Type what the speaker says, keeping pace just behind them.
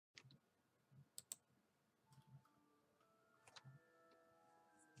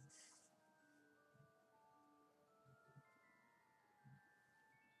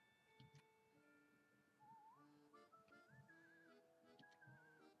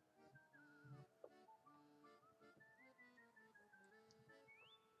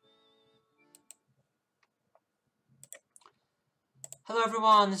Hello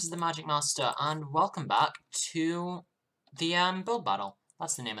everyone, this is the Magic Master, and welcome back to the build battle.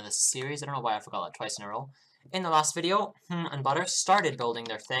 That's the name of this series. I don't know why I forgot that twice in a row. In the last video, and Butter started building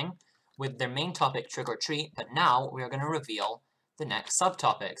their thing with their main topic, Trick or Treat, but now we are going to reveal the next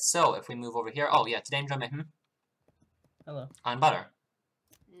subtopic. So if we move over here, oh yeah, today I'm joining Hello. and Butter.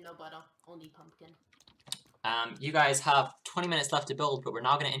 No butter, only pumpkin. You guys have 20 minutes left to build, but we're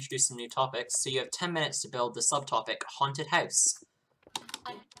now going to introduce some new topics. So you have 10 minutes to build the subtopic, Haunted House.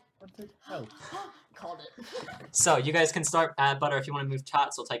 Haunted house. Called it. So, you guys can start. Butter, if you want to move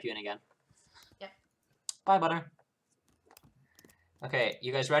chats, I'll type you in again. Yep. Bye, Butter. Okay,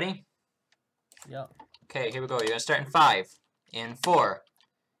 you guys ready? Yep. Okay, here we go. You're going to start in 5, in 4,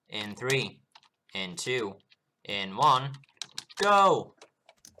 in 3, in 2, in 1, go!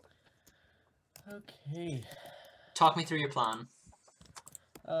 Okay. Talk me through your plan.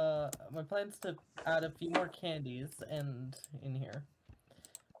 My plan's to add a few more candies in here.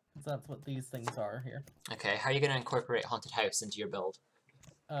 That's what these things are here. Okay, how are you going to incorporate Haunted House into your build?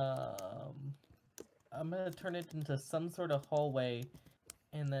 I'm gonna turn it into some sort of hallway,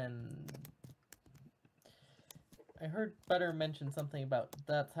 and then I heard Butter mention something about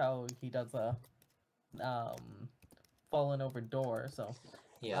that's how he does a fallen over door, so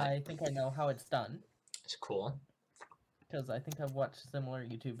Yeah. I think I know how it's done. It's cool. Because I think I've watched similar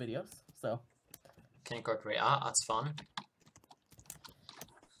YouTube videos, so. Can incorporate art, that's fun.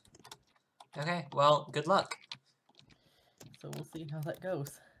 Okay, well, good luck. So we'll see how that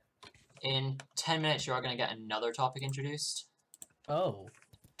goes. In 10 minutes, you are going to get another topic introduced. Oh.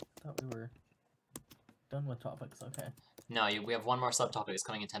 Thought we were done with topics, okay. No, we have one more subtopic that's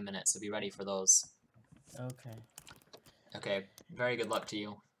coming in 10 minutes, so be ready for those. Okay. Okay, very good luck to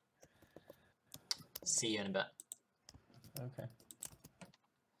you. See you in a bit. Okay.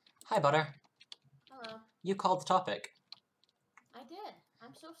 Hi, Butter. Hello. You called the topic. I did.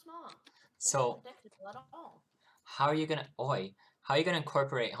 I'm so small. So, Predictable at all. how are you gonna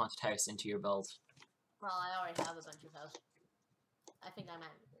incorporate Haunted House into your build? Well, I already have a bunch of those. I think I might.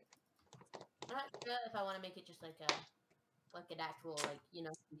 I'm not sure if I want to make it just like an actual, like, you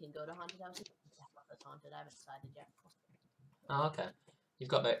know, you can go to haunted houses. That's haunted. I haven't decided yet. Oh, okay. You've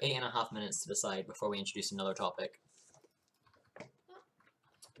got about 8.5 minutes to decide before we introduce another topic.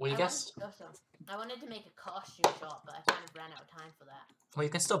 Well, you guessed. I wanted to make a costume shop, but I kind of ran out of time for that. Well,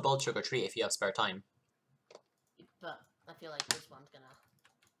 you can still build Trick or Treat if you have spare time. But I feel like this one's gonna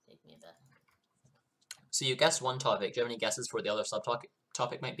take me a bit. So you guessed one topic. Do you have any guesses for what the other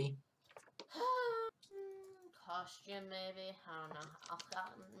subtopic might be? Costume, maybe. I don't know.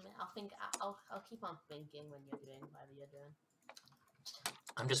 I'll keep on thinking when you're doing whatever you're doing.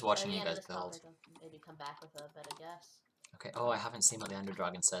 I'm just watching you guys build. Maybe come back with a better guess. Okay. Oh, I haven't seen what the Ender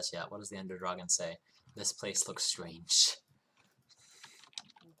Dragon says yet. What does the Ender Dragon say? This place looks strange.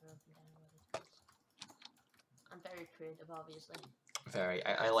 I'm very creative, obviously. Very.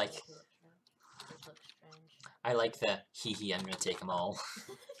 I like. It looks strange. I like the hee. I'm gonna take them all.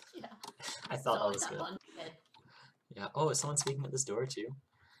 Yeah. I thought that was good. Yeah. Oh, is someone speaking at this door too?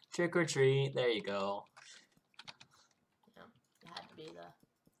 Trick or treat. There you go. Yeah. It had to be the.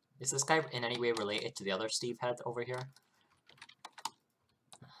 Is this guy in any way related to the other Steve head over here?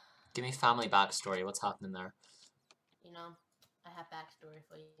 Give me family backstory. What's happening there? You know, I have backstory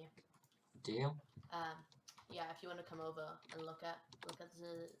for you. Do you? Yeah. If you want to come over and look at the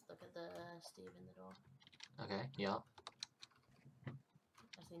Steve in the door. Okay. Yeah.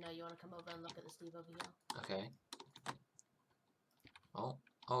 Actually, no. You want to come over and look at the Steve over here. Okay.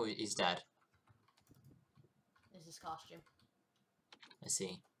 Oh, he's dead. This is his costume. I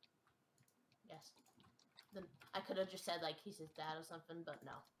see. Yes. Then I could have just said like he's his dad or something, but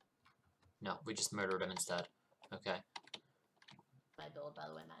no. No, we just murdered him instead. Okay. My build, by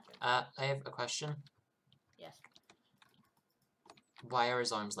the way, magic. I have a question. Yes. Why are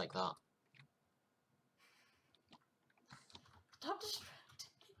his arms like that? Stop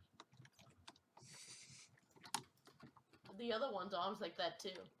distracting me. The other one's arms like that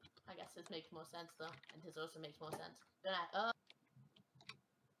too. I guess this makes more sense though, and his also makes more sense. Then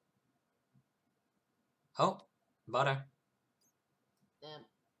Oh, Butter. Damn.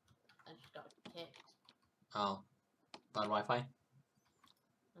 I just got kicked. Oh, bad Wi-Fi.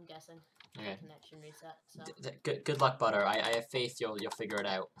 I'm guessing. Okay. Connection reset. So. Good luck, Butter. I have faith you'll figure it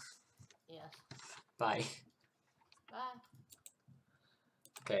out. Yes. Bye. Bye.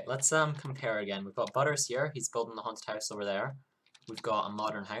 Okay, let's compare again. We've got Butters here. He's building the haunted house over there. We've got a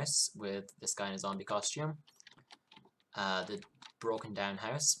modern house with this guy in a zombie costume. The broken down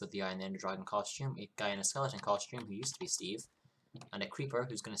house with the Eye and the Ender Dragon costume. A guy in a skeleton costume who used to be Steve. And a creeper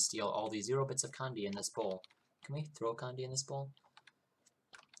who's going to steal all the 0 bits of candy in this bowl. Can we throw candy in this bowl?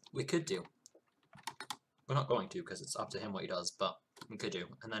 We could do. We're not going to because it's up to him what he does, but we could do.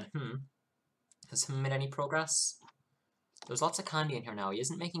 And then, has he made any progress? There's lots of candy in here now. He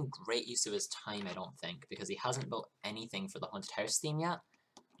isn't making great use of his time, I don't think, because he hasn't built anything for the haunted house theme yet,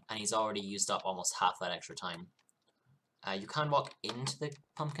 and he's already used up almost half that extra time. You can walk into the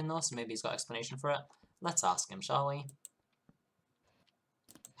pumpkin though, so maybe he's got explanation for it. Let's ask him, shall we?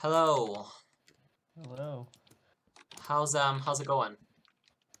 Hello. Hello. How's it going?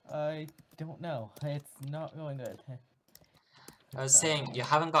 I don't know. It's not going good. I was saying, you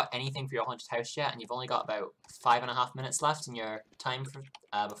haven't got anything for your haunted house yet, and you've only got about 5.5 minutes left in your time for,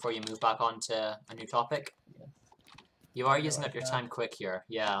 before you move back on to a new topic. Yes. You are using up your time quick here,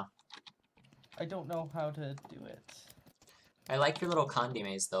 yeah. I don't know how to do it. I like your little candy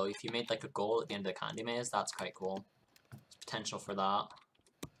maze, though. If you made, like, a goal at the end of the candy maze, that's quite cool. There's potential for that.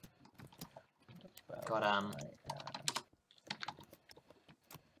 Got,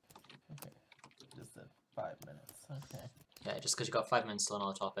 Okay. Just at 5 minutes. Okay. Yeah, just because you got 5 minutes still on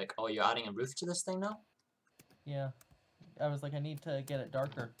the topic. Oh, you're adding a roof to this thing now? Yeah. I was like, I need to get it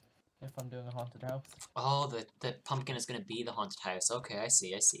darker if I'm doing a haunted house. Oh, the pumpkin is going to be the haunted house. Okay, I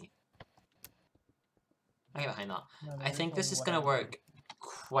see. I get behind that. No, I think this is going to work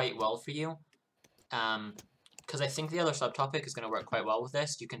quite well for you. Because I think the other subtopic is going to work quite well with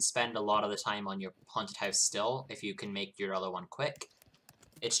this. You can spend a lot of the time on your haunted house still if you can make your other one quick.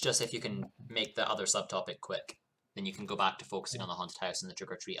 It's just if you can make the other subtopic quick, then you can go back to focusing on the haunted house and the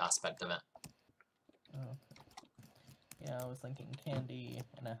trick-or-treat aspect of it. Oh. Yeah, I was thinking candy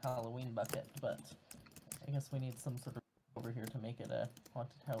and a Halloween bucket, but I guess we need some sort of over here to make it a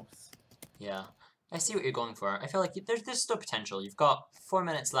haunted house. Yeah. I see what you're going for. I feel like there's still potential. You've got 4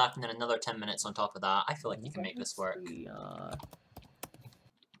 minutes left and then another 10 minutes on top of that. I feel like you can make this work. What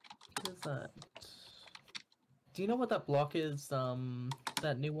is that? Do you know what that block is?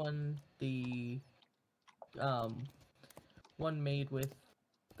 That new one, the one made with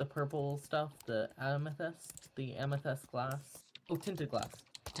the purple stuff, the amethyst glass. Oh, tinted glass.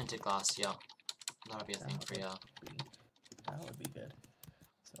 Tinted glass, yeah. That'll be a thing for you. That would be good.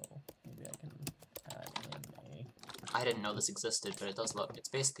 So maybe I can add in a. I didn't know this existed, but it does look. It's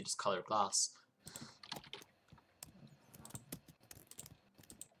basically just colored glass.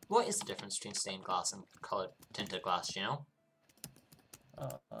 What is the difference between stained glass and colored tinted glass? Do you know?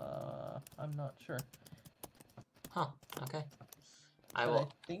 I'm not sure. Huh. Okay. I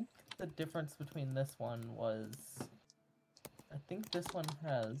think the difference between this one was. I think this one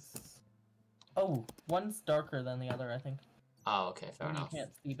has. Oh, one's darker than the other, I think. Oh, okay, fair enough. You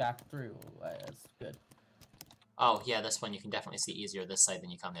can't see back through as good. Oh, yeah, this one you can definitely see easier this side than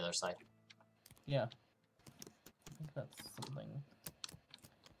you can the other side. Yeah. I think that's something.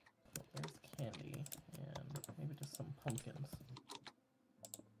 There's candy, and maybe just some pumpkins.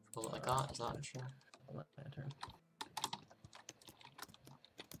 Pull it like that, is that true? Lantern.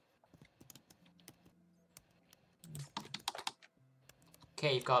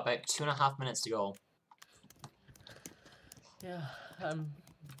 Okay, you've got about 2.5 minutes to go. Yeah,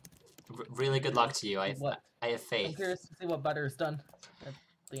 really good luck to you. I have I'm faith. curious to see what Butter's done at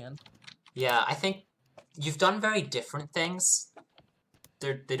the end. Yeah, I think you've done very different things.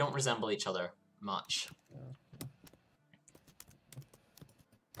 They don't resemble each other much.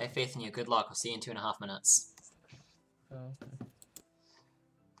 I have faith in you. Good luck. I'll see you in 2.5 minutes.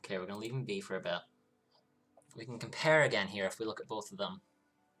 Okay, we're gonna leave him be for a bit. We can compare again here if we look at both of them.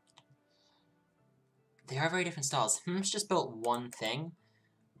 They are very different styles. Hm's just built one thing,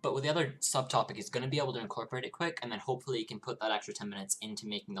 but with the other subtopic, he's going to be able to incorporate it quick, and then hopefully he can put that extra 10 minutes into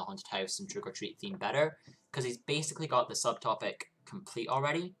making the haunted house and trick-or-treat theme better, because he's basically got the subtopic complete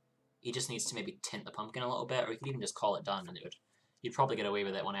already. He just needs to maybe tint the pumpkin a little bit, or he could even just call it done, and you'd probably get away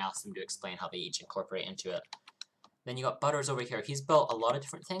with it when I asked him to explain how they each incorporate into it. Then you got Butters over here. He's built a lot of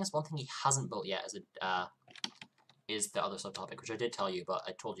different things. One thing he hasn't built yet is the other subtopic, which I did tell you, but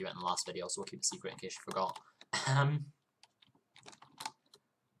I told you it in the last video, so we'll keep it secret in case you forgot.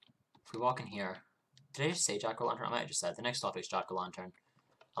 If we walk in here, did I just say Jack-o'-lantern? I might have just said. The next topic is Jack-o'-lantern.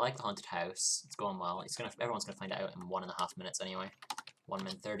 I like the haunted house. It's going well. Everyone's gonna find it out in 1.5 minutes anyway. 1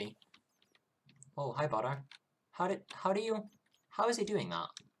 minute 30. Oh, hi Butter. How is he doing that?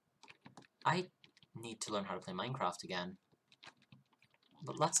 I need to learn how to play Minecraft again.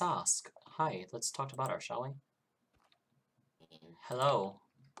 But let's ask. Hi, let's talk to Butter, shall we? Hello.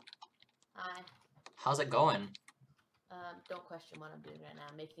 Hi. How's it going? Don't question what I'm doing right now.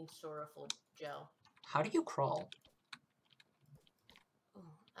 I'm making sorrowful Joe. How do you crawl?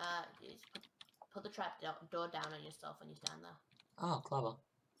 You just put the door down on yourself when you stand there. Oh, clever.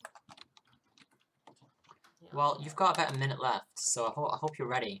 Yeah, Well, you've got about a minute left, so I hope you're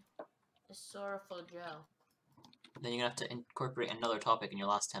ready. The Sorrowful Joe. Then you're gonna have to incorporate another topic in your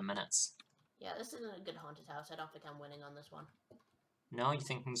last 10 minutes. Yeah, this isn't a good haunted house. I don't think I'm winning on this one. No, you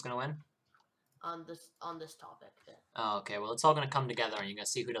think who's gonna win? On this topic. Oh, okay. Well, it's all gonna come together, and you're gonna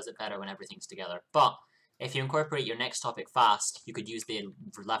see who does it better when everything's together. But if you incorporate your next topic fast, you could use the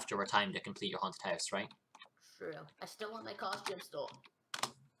leftover time to complete your haunted house, right? True. I still want my costume store.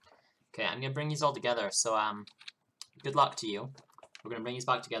 Okay, I'm gonna bring these all together. So good luck to you. We're gonna bring these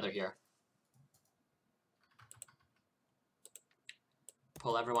back together here.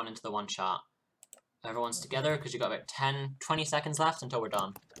 Pull everyone into the one shot. Everyone's together because you've got about 20 seconds left until we're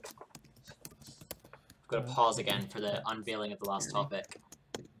done. Got to pause again for the unveiling of the last topic.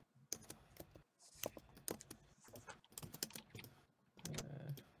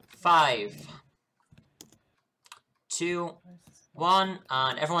 Five, 2, 1,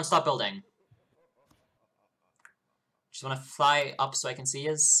 and everyone stop building. Just want to fly up so I can see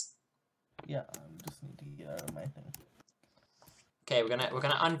yous. Yeah, I just need to get out of my thing. Okay, we're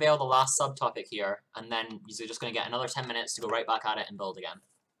gonna unveil the last subtopic here, and then you're just gonna get another 10 minutes to go right back at it and build again.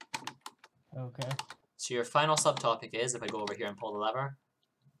 Okay. So your final subtopic is, if I go over here and pull the lever,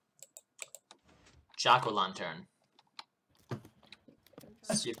 jack-o'-lantern.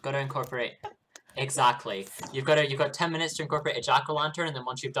 So you've got to incorporate exactly. You've got 10 minutes to incorporate a jack-o'-lantern, and then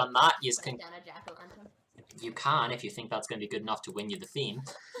once you've done that, you can. You can if you think that's going to be good enough to win you the theme.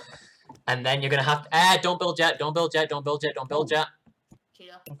 And then you're gonna have to. Don't build yet. Don't build yet. Don't build yet. Don't build yet.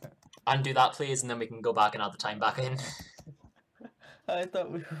 Cheetah. Okay. Undo that, please, and then we can go back and add the time back in. I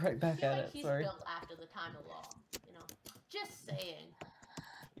thought we were right back at it. He's Sorry. built after the time of law. You know, just saying.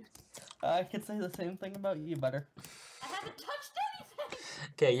 I could say the same thing about you, Butter. I haven't touched anything.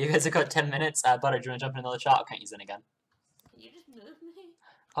 Okay, you guys have got 10 minutes. Butter, do you want to jump in another shot? I can't use it again. Can you just move me?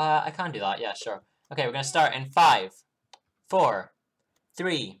 I can do that. Yeah, sure. Okay, we're gonna start in 5, 4,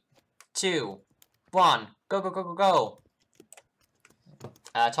 3, 2, 1. Go, go, go, go, go.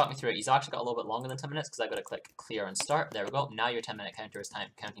 Talk me through it. He's actually got a little bit longer than 10 minutes because I've got to click clear and start. There we go. Now your 10-minute counter is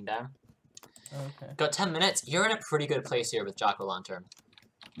counting down. Okay. Got 10 minutes. You're in a pretty good place here with jack-o'-lantern.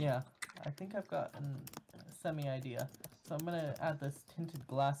 Yeah, I think I've got a semi-idea. So I'm gonna add this tinted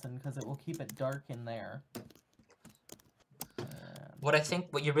glass in because it will keep it dark in there.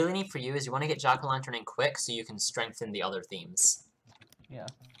 What you really need for you is you want to get jack-o'-lantern in quick so you can strengthen the other themes. Yeah,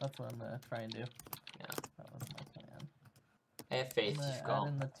 that's what I'm gonna try and do. Yeah. That was my plan. I have faith. I'm You've gonna got.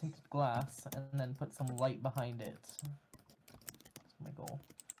 add in the tinted glass and then put some light behind it. That's my goal.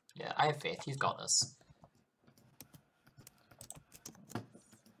 Yeah, I have faith. You've got this.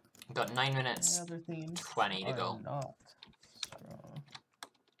 You've got 9 minutes. My other themes 20 to go. Not strong.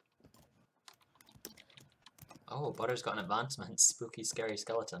 Oh, Butter's got an advancement. Spooky, scary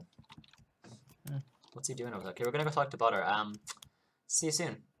skeleton. Hmm. What's he doing over there? Okay, we're gonna go talk to Butter. See you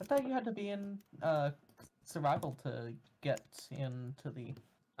soon. I thought you had to be in survival to get into the.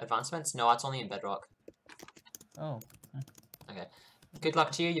 Advancements? No, it's only in Bedrock. Oh. Okay. Good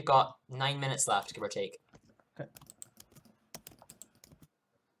luck to you. You've got 9 minutes left, give or take. Okay.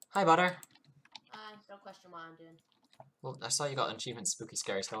 Hi, Butter. Don't question what I'm doing. Well, I saw you got an achievement, Spooky,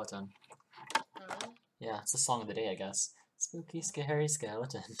 scary skeleton. Oh, really? Yeah, it's the song of the day, I guess. Spooky, scary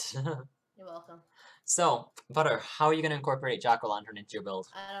skeleton. You're welcome. So, Butter, how are you going to incorporate jack-o'-lantern into your build?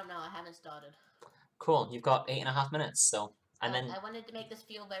 I don't know. I haven't started. Cool, you've got 8.5 minutes, so... And then... I wanted to make this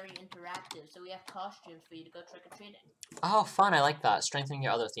feel very interactive, so we have costumes for you to go trick-or-treating. Oh, fun, I like that. Strengthening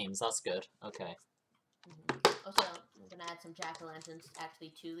your other themes, that's good. Okay. Also, I'm going to add some jack-o'-lanterns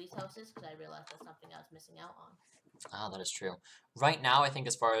actually to these houses, because I realized that's something I was missing out on. Ah, that is true. Right now, I think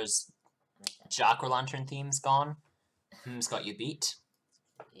as far as jack-o'-lantern themes gone, who's got you beat?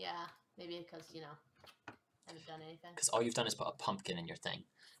 Yeah, maybe because, you know, I haven't done anything. Because all you've done is put a pumpkin in your thing.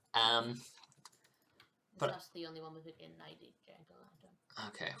 But that's the only one with an 90 jack-o'-lantern.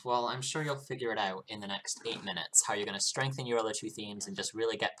 Okay, well, I'm sure you'll figure it out in the next 8 minutes, how you're going to strengthen your other two themes and just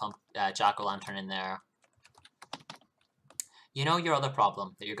really get jack-o'-lantern in there. You know your other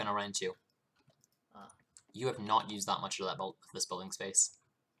problem that you're going to run into? You have not used that much of this building space.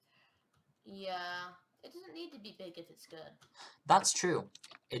 Yeah, it doesn't need to be big if it's good. That's true.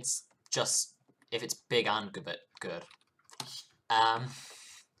 It's just if it's big and good.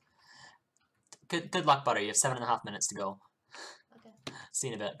 Good luck, Butter. You have 7.5 minutes to go. Okay. See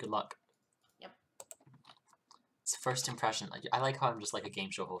you in a bit. Good luck. Yep. It's first impression. I like how I'm just like a game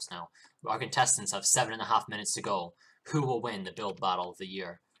show host now. Our contestants have 7.5 minutes to go. Who will win the build battle of the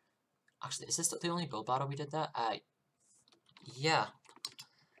year? Actually, is this the only build battle we did that? Yeah.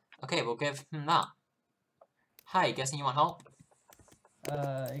 Okay, we'll give him that. Hi, guessing you want help?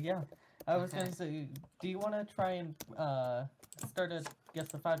 Yeah. I was Okay. gonna say, do you want to try and start a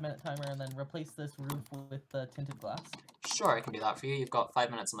 5-minute timer and then replace this roof with the tinted glass? Sure, I can do that for you. You've got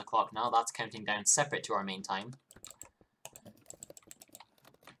 5 minutes on the clock now. That's counting down separate to our main time.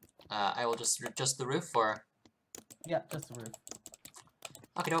 I will just adjust the roof, or... Yeah, just the roof.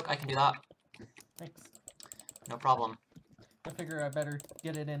 Okie doke, I can do that. Thanks. No problem. I figure I better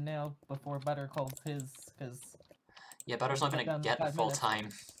get it in now before Butter calls his, because... Yeah, Butter's not gonna get the full time.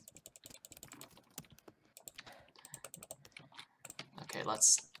 Okay,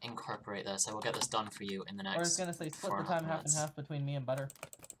 let's incorporate this. I will get this done for you in the next... Or I was gonna say, split the time half and half between me and Butter.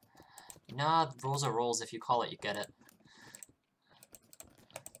 Nah, rolls are rolls. If you call it, you get it.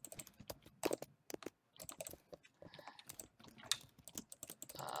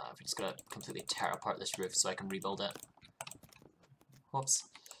 I'm just gonna completely tear apart this roof so I can rebuild it. Whoops.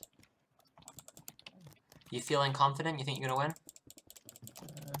 You feeling confident? You think you're gonna win?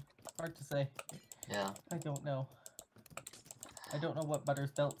 Hard to say. Yeah. I don't know. I don't know what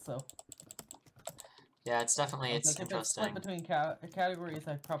Butter's built, so... Yeah, it's definitely, it's like, interesting. If it's split between categories,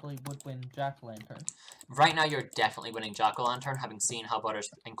 I probably would win Jack-o'-lantern. Right now, you're definitely winning Jack-o'-lantern. Having seen how Butter's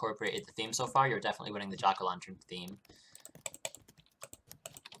incorporated the theme so far, you're definitely winning the Jack-o'-lantern theme.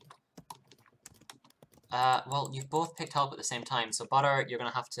 Well, you've both picked help at the same time, so Butter, you're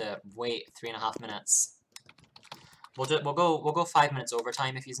gonna have to wait 3.5 minutes. We'll go 5 minutes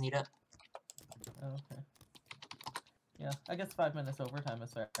overtime if you need it. Okay. Yeah, I guess 5 minutes overtime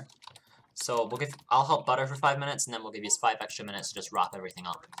is fair. So I'll help Butter for 5 minutes, and then we'll give you 5 extra minutes to just wrap everything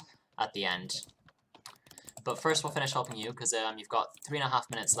up at the end. But first, we'll finish helping you because you've got 3.5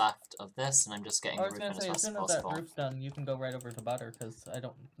 minutes left of this, and I'm just getting the roof in as fast as possible. As soon as that roof's done, you can go right over to Butter because I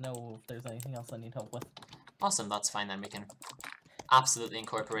don't know if there's anything else I need help with. Awesome, that's fine then. We can absolutely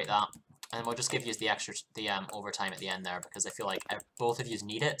incorporate that, and we'll just give you the overtime at the end there because I feel like both of you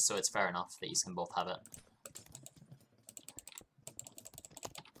need it, so it's fair enough that you can both have it.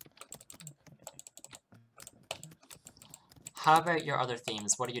 How about your other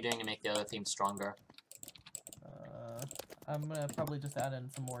themes? What are you doing to make the other themes stronger? I'm gonna probably just add in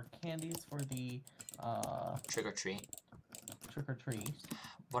some more candies for the Trick or treat. Trick or treat.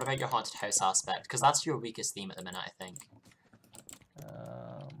 What about your haunted house aspect? Because that's your weakest theme at the minute, I think.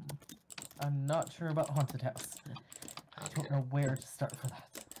 I'm not sure about haunted house. I don't know where to start for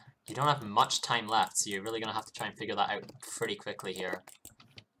that. You don't have much time left, so you're really gonna have to try and figure that out pretty quickly here.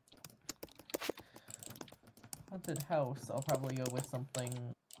 Haunted house, I'll probably go with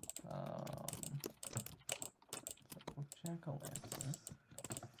something, jack-o'-lantern.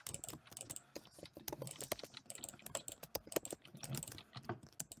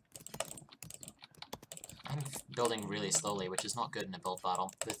 I'm building really slowly, which is not good in a build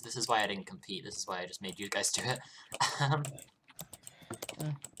battle. This is why I didn't compete, this is why I just made you guys do it.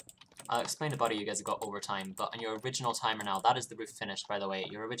 I'll explain to Buddy you guys have got overtime, but on your original timer now, that is the roof finished, by the way.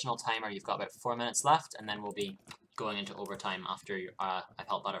 Your original timer, you've got about 4 minutes left, and then we'll be going into overtime after I've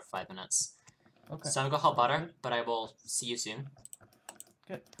helped Butter for 5 minutes. Okay. So I'm gonna go help Butter, but I will see you soon.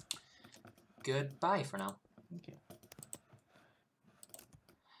 Good. Goodbye for now. Thank you.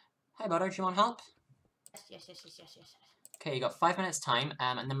 Hi Butter, do you want help? Yes. Okay, you got 5 minutes time,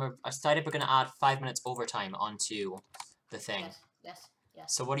 and then I decided we're gonna add 5 minutes overtime onto the thing. Yes.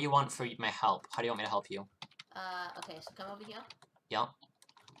 So what do you want for my help? How do you want me to help you? Okay, so come over here. Yeah.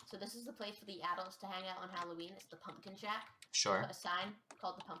 So this is the place for the adults to hang out on Halloween. It's the Pumpkin Shack. Sure. Put a sign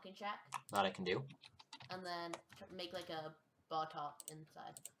called the Pumpkin Shack. That I can do. And then make like a bar top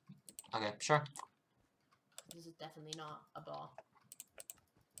inside. Okay, sure. This is definitely not a bar.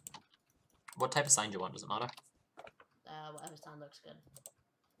 What type of sign do you want? Does it matter? Whatever sign looks good.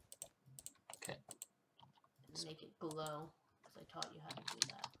 Okay. And make it glow, because I taught you how to do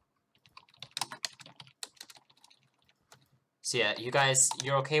that. So yeah, you guys,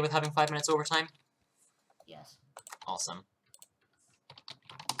 you're okay with having 5 minutes overtime? Yes. Awesome.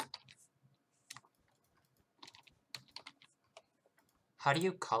 How do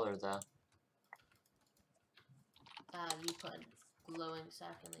you color the... You put a glowing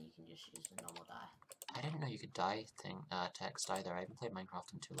sack and then you can just use the normal dye. I didn't know you could dye text either. I haven't played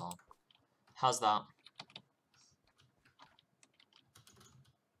Minecraft in too long. How's that?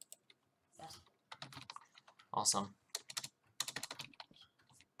 Yes. Awesome.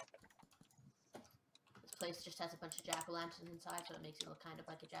 This place just has a bunch of jack-o'-lanterns inside, so it makes it look kind of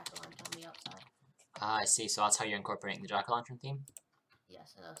like a jack-o'-lantern on the outside. Ah, I see. So that's how you're incorporating the jack-o'-lantern theme?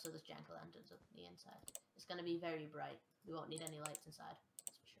 Yes, and also there's jack-o'-lanterns on the inside. It's going to be very bright. We won't need any lights inside,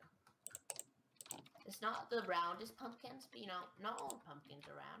 that's for sure. It's not the roundest pumpkins, but you know, not all pumpkins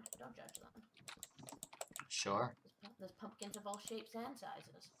are round. Don't judge them. Sure. There's pumpkins of all shapes and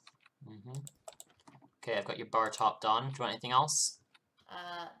sizes. Okay, I've got your bar top done. Do you want anything else?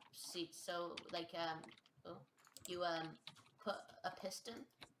 See, so like you put a piston.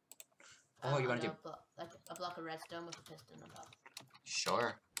 Oh, you want to do? Like a block of redstone with a piston on top.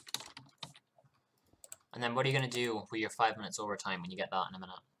 Sure. And then what are you gonna do with your 5 minutes overtime when you get that in a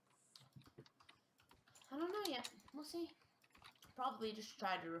minute? I don't know yet. We'll see. Probably just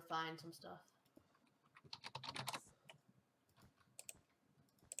try to refine some stuff.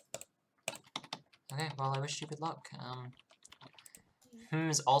 Okay, well, I wish you good luck.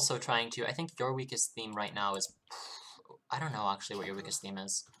 Is also trying to. I think your weakest theme right now is. I don't know actually what your weakest theme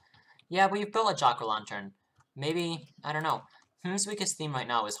is. Yeah, but you've built a jack-o'-lantern. Maybe, I don't know. Whose weakest theme right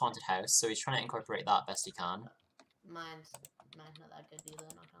now is Haunted House, so he's trying to incorporate that best he can. Mine's not that good either,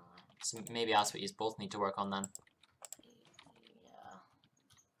 not gonna lie. So maybe that's what you both need to work on then. Yeah.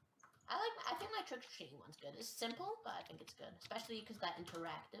 I think my trick or treating one's good. It's simple, but I think it's good. Especially because that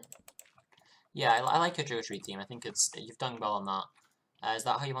interactive. Yeah, I like your trick or treat theme. I think you've done well on that. Is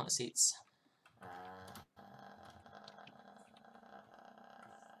that how you want the seats?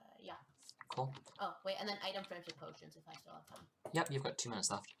 Yeah. Cool. Oh, wait, and then item frames with potions if I still have time. Yep, you've got 2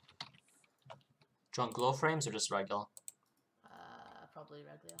 minutes left. Do you want glow frames or just regular? Probably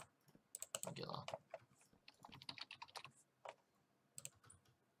regular. Regular.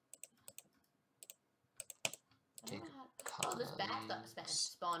 Okay. Oh, this bat that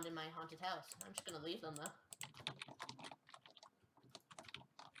spawned in my haunted house. I'm just gonna leave them though.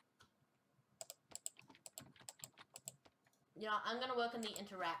 You know, I'm gonna work on the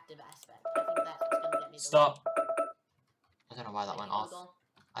interactive aspect. I think that's what's gonna get me the Stop! I don't know why that went off. Google.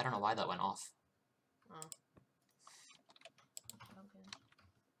 I don't know why that went off. Oh. Okay.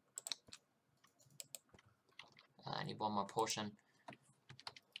 I need one more potion.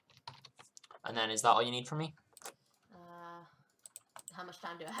 And then, is that all you need from me? How much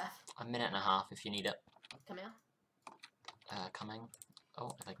time do I have? 1.5 minutes if you need it. Come here. Coming.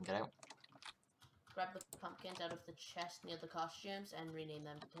 Oh, if I can get out. Grab the pumpkins out of the chest near the costumes and rename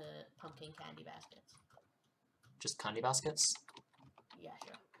them to pumpkin candy baskets. Just candy baskets? Yeah,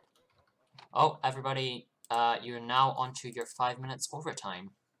 sure. Oh, everybody, you're now onto your 5 minutes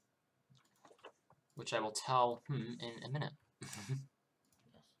overtime. Which I will tell in a minute. Yes.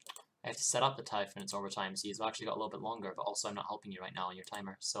 I have to set up the 5 minutes overtime, so you've actually got a little bit longer, but also I'm not helping you right now on your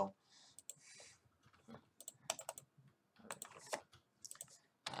timer, so...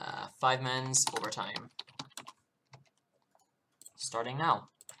 5 minutes overtime. Starting now.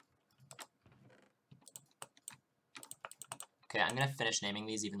 Okay, I'm gonna finish naming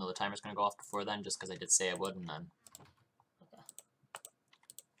these even though the timer's gonna go off before then, just because I did say I would, and then... Okay.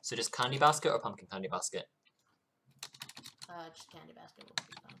 So just candy basket or pumpkin candy basket? Just candy basket will be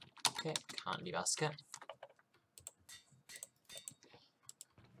fine. Okay, candy basket.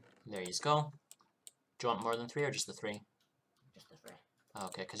 There you go. Do you want more than 3 or just the 3? Just the 3. Oh,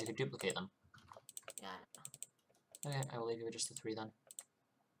 okay, because you could duplicate them. Yeah, I know. Okay, I will leave you with just the 3 then.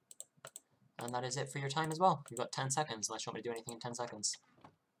 And that is it for your time as well. You've got 10 seconds, unless you want me to do anything in 10 seconds.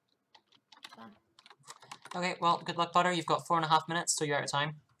 Fine. Okay, well, good luck, Butter. You've got 4.5 minutes, so you're out of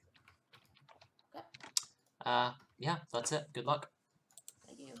time. Okay. Yeah, that's it. Good luck.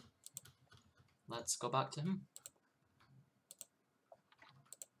 Thank you. Let's go back to him.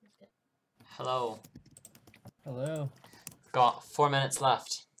 That's good. Hello. Hello. Got 4 minutes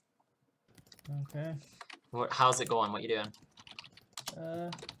left. Okay. How's it going? What you doing?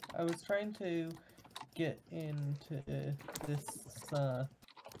 I was trying to get into this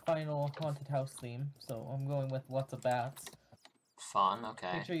final haunted house theme, so I'm going with lots of bats. Fun,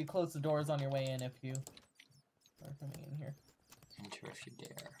 okay. Make sure you close the doors on your way in if you are coming in here. Enter if you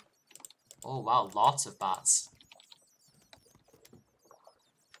dare. Oh wow, lots of bats.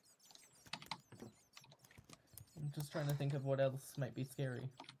 I'm just trying to think of what else might be scary.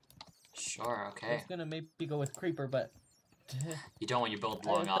 Sure, I okay. was gonna maybe go with creeper, but... You don't want your build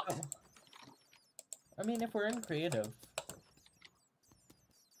blowing up. I mean, if we're in creative,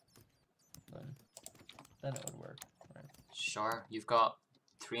 then it would work, right? Sure, you've got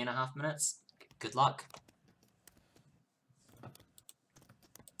 3.5 minutes. Good luck.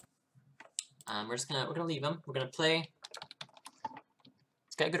 We're gonna leave him. We're gonna play.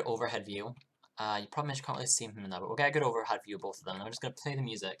 Let's get a good overhead view. You probably can't really see him in that, but we'll get a good overhead view of both of them. And I'm just gonna play the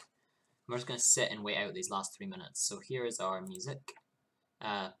music. We're just gonna sit and wait out these last 3 minutes. So here is our music.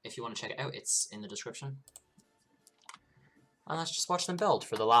 If you want to check it out, it's in the description. And let's just watch them build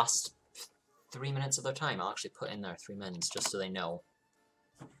for the last 3 minutes of their time. I'll actually put in there 3 minutes just so they know.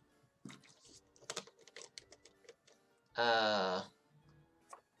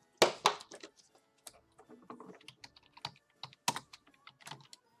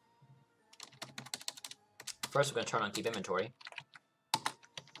 First, we're going to turn on keep inventory.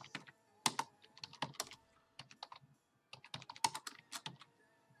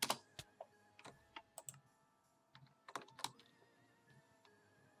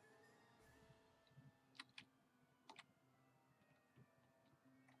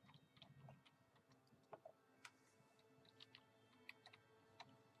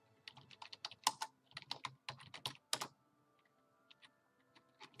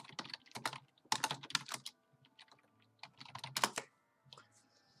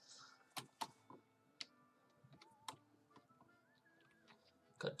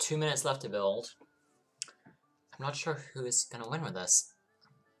 Got 2 minutes left to build. I'm not sure who is going to win with this.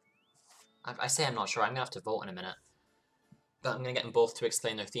 I say I'm not sure. I'm going to have to vote in a minute. But I'm going to get them both to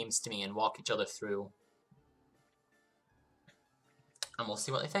explain their themes to me and walk each other through. And we'll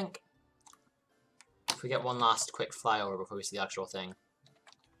see what they think. If we get one last quick flyover before we see the actual thing.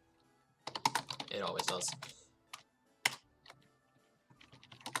 It always does.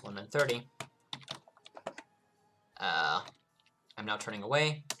 1 minute 30. I'm now turning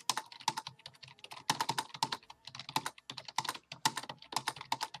away.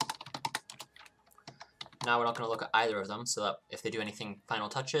 Now we're not going to look at either of them, so that if they do anything final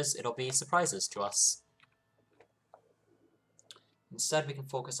touches, it'll be surprises to us. Instead, we can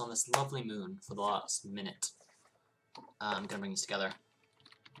focus on this lovely moon for the last minute. I'm going to bring these together.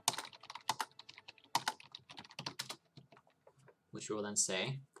 Which we will then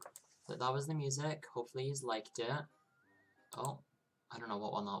say that that was the music. Hopefully you liked it. Oh, I don't know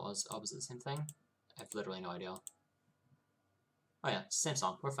what one that was. Oh, was it the same thing? I have literally no idea. Oh yeah, same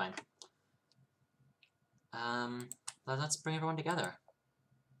song. We're fine. Let's bring everyone together.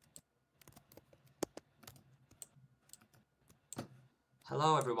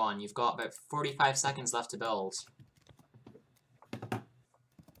 Hello everyone, you've got about 45 seconds left to build.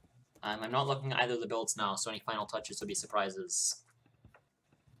 I'm not looking at either of the builds now, so any final touches will be surprises.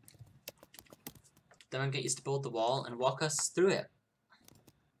 Then I'll get you to build the wall and walk us through it.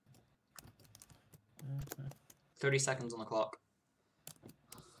 30 seconds on the clock.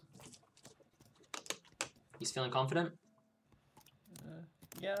 He's feeling confident?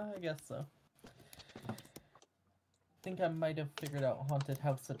 Yeah, I guess so. I think I might have figured out Haunted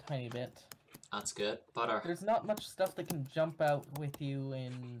House a tiny bit. That's good. Butter. There's not much stuff that can jump out with you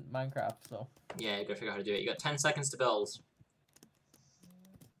in Minecraft, so... Yeah, you gotta figure out how to do it. You got 10 seconds to build.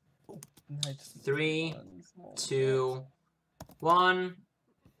 I just 3, 2, 1.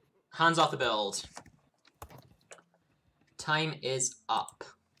 Hands off the build. Time is up.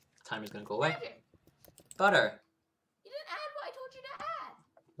 Timer's gonna go away. Butter. You didn't add what I told you to add.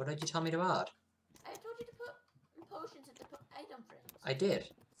 What did you tell me to add? I told you to put potions into item frames. I did.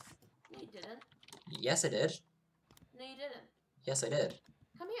 No, you didn't. Yes, I did. No, you didn't. Yes, I did.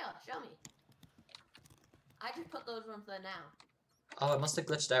 Come here, show me. I just put those ones there now. Oh, it must have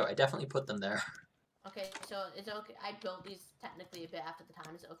glitched out. I definitely put them there. Okay, so it's okay. I built these technically a bit after the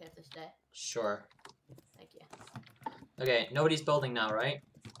time. Is it okay if they stay? Sure. Thank you. Okay, nobody's building now, right?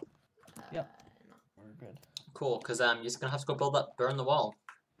 Yep. No. We're good. Cool, because you're just gonna have to go burn the wall.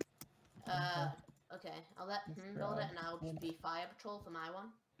 Okay. I'll let him build it, and I'll just be fire patrol for my one.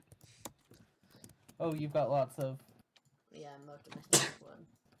 Oh, you've got lots of... Yeah, most of my stuff would.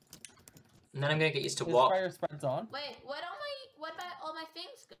 And then I'm gonna get used to His walk. fire spreads on. Wait, what about all my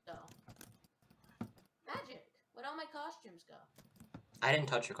things go? Magic. Where'd all my costumes go? I didn't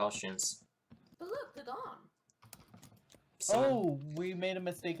touch your costumes. But look, they're gone. Oh, we made a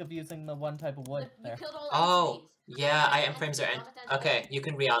mistake of using the one type of wood Look, there. you killed all Oh, the yeah, I item frames are okay, you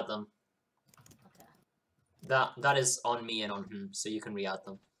can re-add them. Okay. That is on me and on him, so you can re-add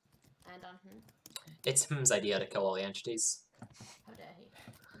them. And on him. It's him's idea to kill all the entities. How dare he?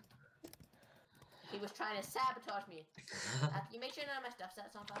 He was trying to sabotage me. You make sure none of my stuff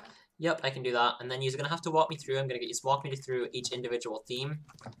sets on fire. Yep, I can do that. And then you're gonna have to walk me through. I'm gonna get you to walk me through each individual theme,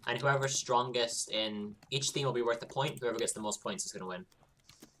 and whoever's strongest in each theme will be worth a point. Whoever gets the most points is gonna win.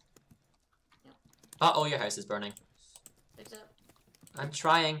 Yep. Uh-oh, your house is burning. Fix it. I'm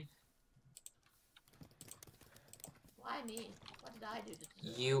trying. Why me? What did I do to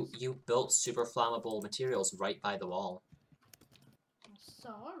deserve this? You built super flammable materials right by the wall. I'm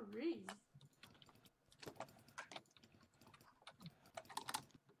sorry.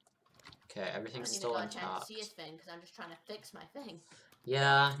 Okay, everything's I still don't even got a chance intact. to see his thing because I'm just trying to fix my thing.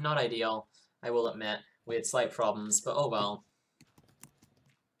 Yeah, not ideal. I will admit. We had slight problems, but oh well.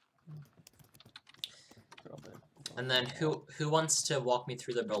 And then who wants to walk me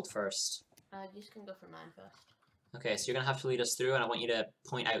through the build first? You just can go for mine first. Okay, so you're gonna have to lead us through, and I want you to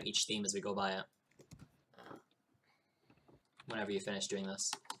point out each theme as we go by it. Whenever you finish doing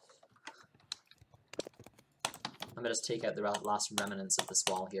this. I'm gonna just take out the last remnants of this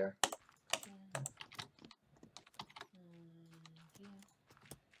wall here.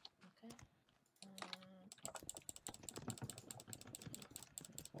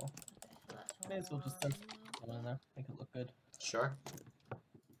 May as well just send some in there, make it look good. Sure.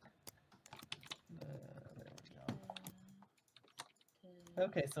 There we go.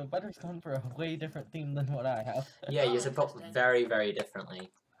 Okay, so Butter's gone for a way different theme than what I have. Yeah, you have built interesting. very, very differently.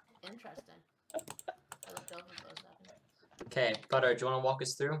 Interesting. I looked over those up. Okay, Butter, do you want to walk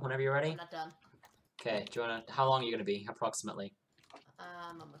us through whenever you're ready? I'm not done. Okay, do you want to? How long are you gonna be, approximately?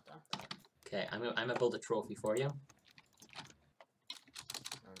 Almost done. Okay, I'm gonna build a trophy for you.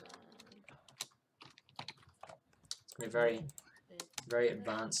 It's gonna be very, very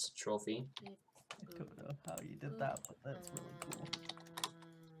advanced trophy. I don't know how you did that, but that's really cool.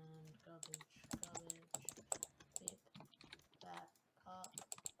 Garbage, beep, that, pop,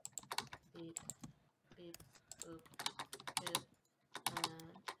 beep, beep, boop, boop,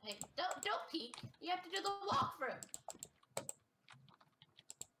 hey, don't peek. You have to do the walkthrough.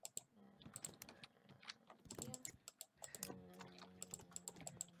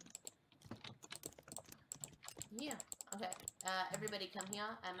 Yeah. Okay. Everybody come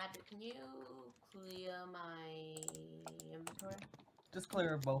here. Magic, can you clear my inventory? Just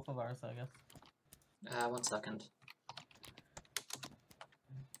clear both of ours, I guess. 1 second.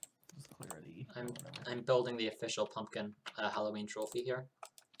 Just clear the. I'm building the official pumpkin Halloween trophy here.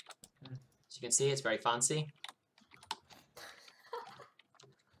 As you can see, it's very fancy.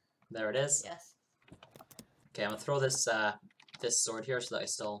 There it is. Yes. Okay, I'm gonna throw this this sword here so that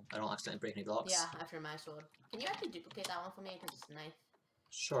I don't accidentally break any blocks. Yeah, after my sword. Can you actually duplicate that one for me? Because it's a knife.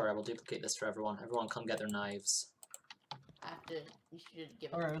 Sure, I will duplicate this for everyone. Everyone come get their knives. You should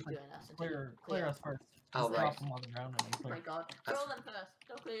give it Alright, to us. clear us first. Oh, Just right. drop them on the ground and then Oh clear. my god. Throw them first.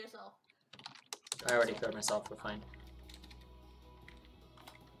 Don't clear yourself. I already cleared myself, we're fine.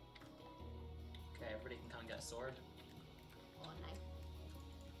 Okay, everybody can come and get a sword. Or a knife.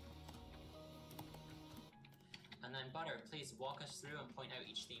 And then Butter, please walk us through and point out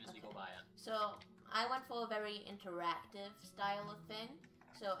each theme as we go by it. So, I went for a very interactive style of thing.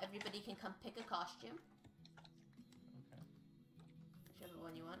 So, everybody can come pick a costume. Okay. Whichever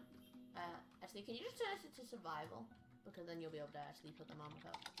one you want. Actually, can you just turn it to survival? Because then you'll be able to actually put them on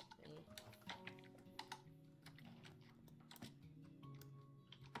without thingy.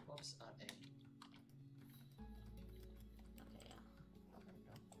 Whoops, A. Okay, yeah.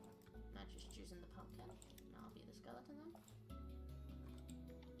 Not just choosing the pumpkin. And I'll be the skeleton then.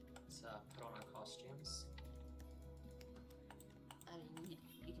 Let's put on our costumes. I mean,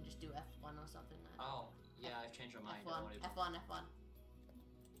 you can just do F1 or something. Oh, yeah, I've changed my mind. F1, F1.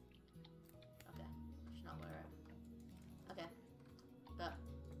 Okay, just not wear it. Okay, but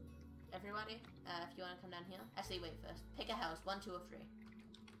everybody, if you want to come down here. Actually, wait first. Pick a house, 1, 2, or 3.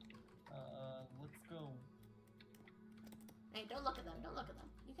 Let's go. Hey, don't look at them. Don't look at them.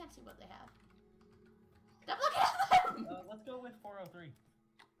 You can't see what they have. Stop looking at them! Let's go with 403.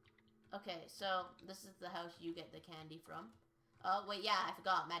 Okay, so this is the house you get the candy from. Oh, wait, yeah, I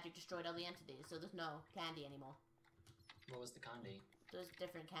forgot. Magic destroyed all the entities, so there's no candy anymore. What was the candy? There's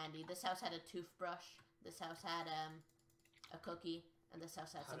different candy. This house had a toothbrush. This house had a cookie, and this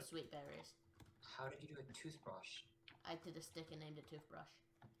house had some sweet berries. How did you do a toothbrush? I did a stick and named it toothbrush.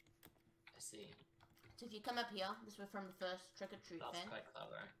 I see. So if you come up here, this was from the first trick or treat That's thing. quite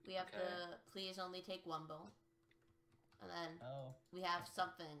clever. We have the please only take 1 bowl. And then we have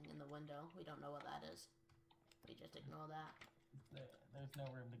something in the window. We don't know what that is. We just ignore that. There's no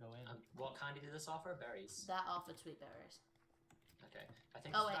room to go in. What candy did this offer? Berries. That offered sweet berries. Okay. I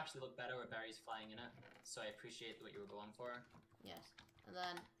think this would actually look better with berries flying in it. So I appreciate what you were going for. Yes. And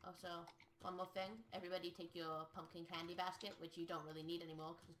then also, one more thing. Everybody take your pumpkin candy basket, which you don't really need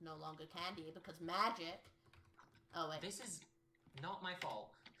anymore because it's no longer candy because magic. Oh, wait. This is not my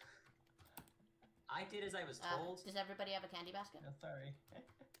fault. I did as I was told. Does everybody have a candy basket? Yeah, sorry.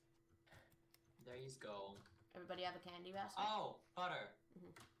 There you go. Everybody have a candy basket? Oh, Butter.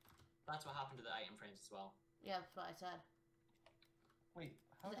 Mm-hmm. That's what happened to the item frames as well. Yeah, that's what I said. Wait,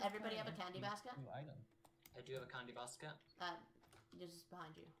 does everybody have a candy basket? New item. I do have a candy basket. This is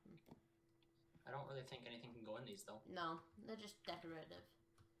behind you. I don't really think anything can go in these though. No, they're just decorative.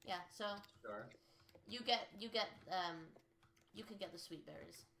 Yeah, so sure. You can get the sweet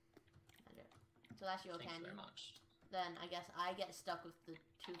berries. So that's your candy. Thank you very much. Then I guess I get stuck with the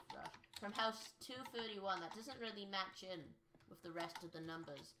toothbrush. From house 231, that doesn't really match in with the rest of the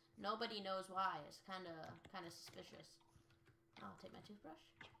numbers. Nobody knows why. It's kind of suspicious. I'll take my toothbrush.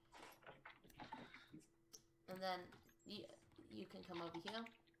 And then you can come over here.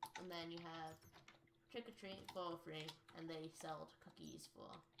 And then you have trick or treat for free, and they sold cookies for,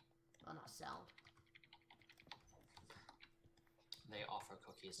 well, not sold. They offer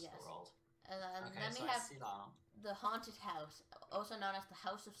cookies to the world. And Okay, then so we I have see that. the haunted house, also known as the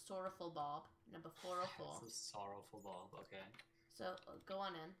House of Sorrowful Bob, number 404. This is sorrowful Bob. Okay. So go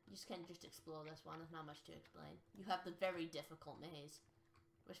on in. You can just explore this one. There's not much to explain. You have the very difficult maze,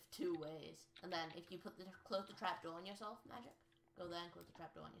 with 2 ways, and then if you close the trap door on yourself, magic. Go there and close the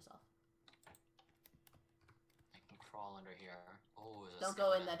trap door on yourself. I can crawl under here. Oh, don't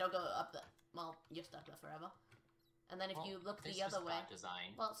go in there. Don't go up there. Well, you're stuck there forever. And then if you look the other way,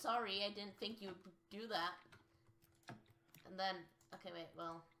 design. well, sorry, I didn't think you'd do that. And then, okay, wait,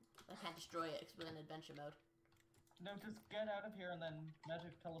 well, I can't destroy it because we're in adventure mode. No, just get out of here and then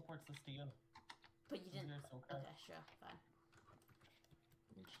magic teleports us to you. But you didn't. So okay, sure, fine.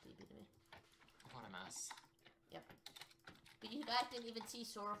 Just leave it to me. What a mess. Yep. But you guys didn't even see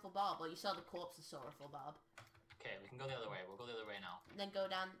Sorrowful Bob. Well, you saw the corpse of Sorrowful Bob. Okay, we can go the other way. We'll go the other way now. Then go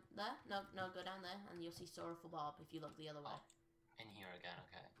down there. No, go down there, and you'll see Sorrowful Bob if you look the other way. In here again,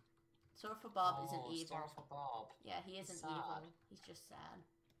 okay. Sorrowful Bob isn't evil. Sorrowful Bob. Yeah, he isn't evil. He's just sad.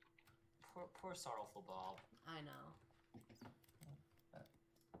 Poor Sorrowful Bob. I know.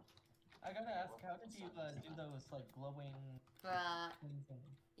 I gotta ask, how did you do those, like, glowing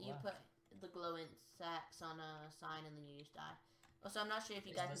things? You put the glowing sacks on a sign and then you use dye. Also, I'm not sure if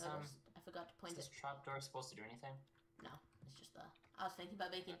you guys noticed. I forgot to point it. Is this trapdoor supposed to do anything? No, it's just there. I was thinking about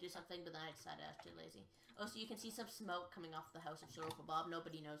making it do something, but then I decided I was too lazy. Also, you can see some smoke coming off the House of Sorrowful Bob.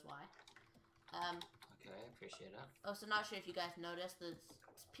 Nobody knows why. Okay, I appreciate it. Also, not sure if you guys noticed,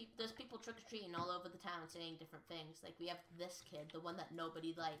 there's people trick-or-treating all over the town saying different things. Like, we have this kid, the one that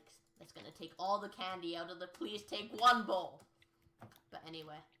nobody likes, that's gonna take all the candy out of the please take one bowl. But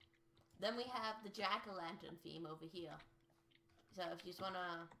anyway. Then we have the jack-o'-lantern theme over here. So if you just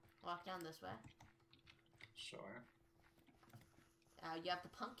wanna walk down this way. Sure. You have the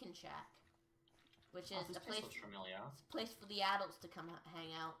pumpkin shack, which is this a place. looks familiar. It's a place for the adults to come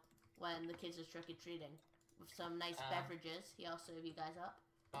hang out when the kids are trick or treating, with some nice beverages. He'll serve you guys up.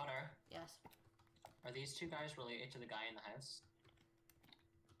 Daughter. Yes. Are these 2 guys related to the guy in the house?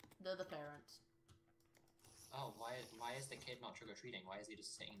 They're the parents. Oh, why is the kid not trick or treating? Why is he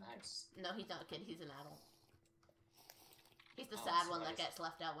just sitting in the house? No, he's not a kid. He's an adult. He's the sad one that gets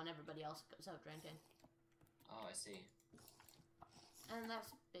left out when everybody else goes out drinking. Oh, I see. And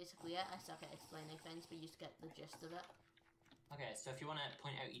that's basically it. I suck at explaining things, but you just get the gist of it. Okay, so if you want to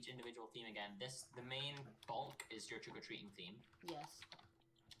point out each individual theme again, the main bulk is your trick-or-treating theme. Yes.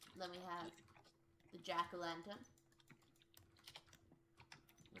 Then we have the jack-o'-lantern,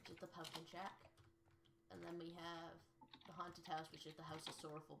 which is the pumpkin shack. And then we have the haunted house, which is the House of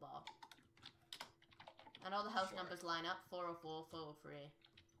Sorrowful Bob. And all the house numbers line up, 404, 403,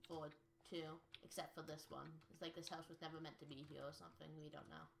 402, except for this one. It's like this house was never meant to be here or something, we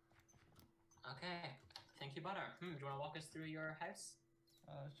don't know. Okay, thank you, Butter. Do you want to walk us through your house?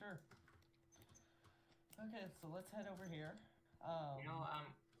 Sure. Okay, so let's head over here. You know,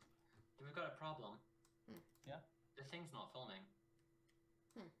 we've got a problem. Yeah? The thing's not filming.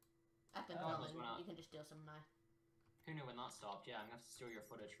 I've been filming, you can just steal some of mine. Who knew when that stopped? Yeah, I'm gonna have to steal your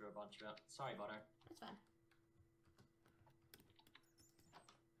footage for a bunch of it. Sorry, Butter. It's fine.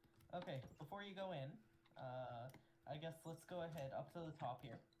 Okay, before you go in, I guess let's go ahead up to the top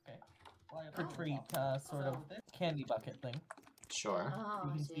here. Okay. Fly up to the Treat, top. Sort of candy bucket thing. Sure. Oh,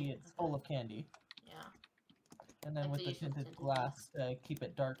 You can see it's full of candy. Yeah. And then Like with the the usual tinted tinted glass to keep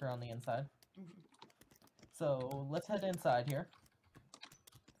it darker on the inside. Mhm. So let's head inside here.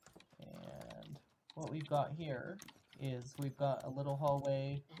 And what we've got here is we've got a little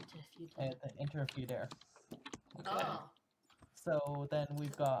hallway and enter a few there. Okay. Oh, So then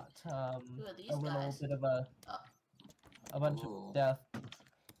we've got who are these a little guys? bit of a bunch Ooh. of death.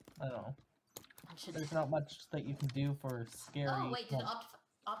 I don't know. There's not much that you can do for scary. Oh, wait, did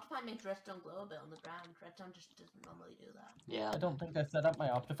Optifine make redstone glow a bit on the ground? Redstone just doesn't normally do that. Yeah. I don't think I set up my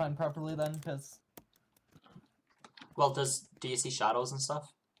Optifine properly then, because... Well, do you see shadows and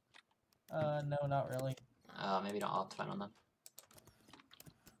stuff? No, not really. Maybe don't Optifine on them.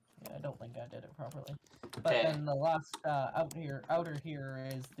 Yeah, I don't think I did it properly. But Okay. then the last outer here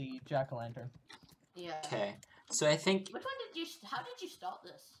is the jack-o'-lantern. Yeah. Okay. So I think Which one did you? How did you start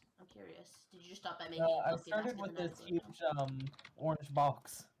this? I'm curious. Did you just start by making? I started with this huge orange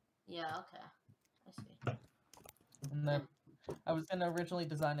box, Yeah. Okay. I see. and then I was gonna originally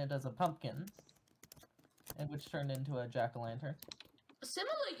design it as a pumpkin, and which turned into a jack-o'-lantern.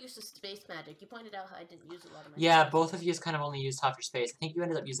 Similar use of space magic. You pointed out how I didn't use a lot of my. yeah, both of you kind of only used half your space. I think you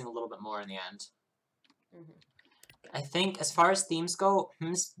ended up using a little bit more in the end. I think as far as themes go,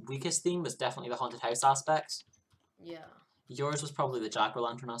 Hm's weakest theme was definitely the haunted house aspect. Yeah. Yours was probably the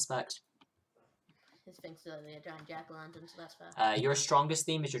jack-o'-lantern aspect. His thing's still a giant jack-o'-lantern, so that's fair. Your strongest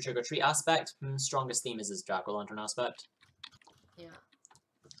theme is your trick-or-treat aspect. Hm's strongest theme is his jack-o'-lantern aspect. Yeah.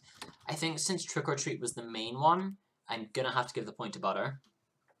 I think since trick-or-treat was the main one, I'm gonna have to give the point to Butter.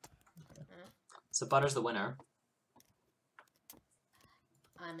 Okay. So Butter's the winner.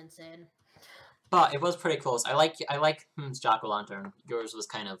 I'm insane. But it was pretty close. I like Hm's jack-o'-lantern. Yours was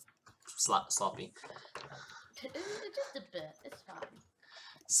kind of sloppy. Just a bit. It's fine.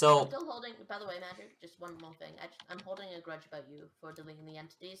 So I'm still holding. By the way, Magic, just one more thing. I'm holding a grudge about you for deleting the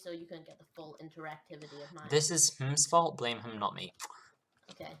entity, so you couldn't get the full interactivity of mine. this is Hm's fault. Blame him, not me.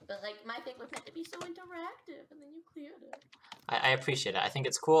 Okay, but like my thing was meant to be so interactive, and then you cleared it. I appreciate it. I think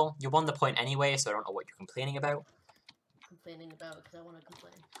it's cool. You won the point anyway, so I don't know what you're complaining about. Complaining about it because I want to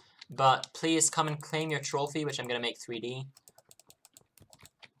complain. But please come and claim your trophy, which I'm gonna make 3D.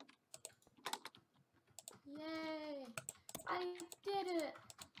 Yay! I did it!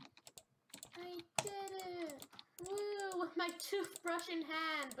 I did it! Woo! With my toothbrush in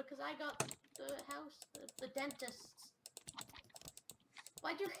hand because I got the house, the dentist's.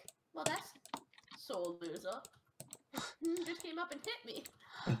 Why'd you? Well, that's sore loser. Just came up and hit me.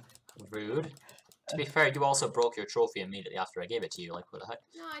 Rude. To be fair, you also broke your trophy immediately after I gave it to you. Like, what the heck?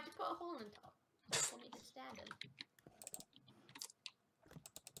 No, I just put a hole in top for me to stand in.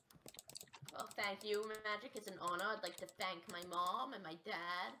 Well, thank you, Magic. It's an honor. I'd like to thank my mom and my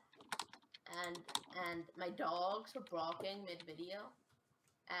dad, and my dogs for barking mid-video,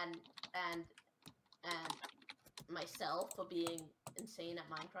 and myself for being insane at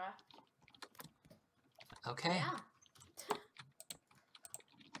Minecraft. Okay. Yeah.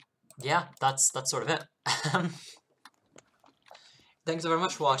 Yeah, that's sort of it. Thanks very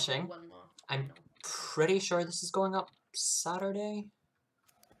much for watching. One more. I'm pretty sure this is going up Saturday.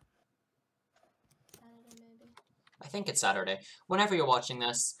 Saturday, maybe. I think it's Saturday. Whenever you're watching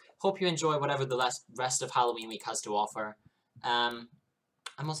this, hope you enjoy whatever the rest of Halloween week has to offer. And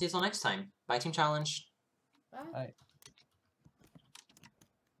we'll see you all next time. Bye, Team Challenge. Bye. Bye.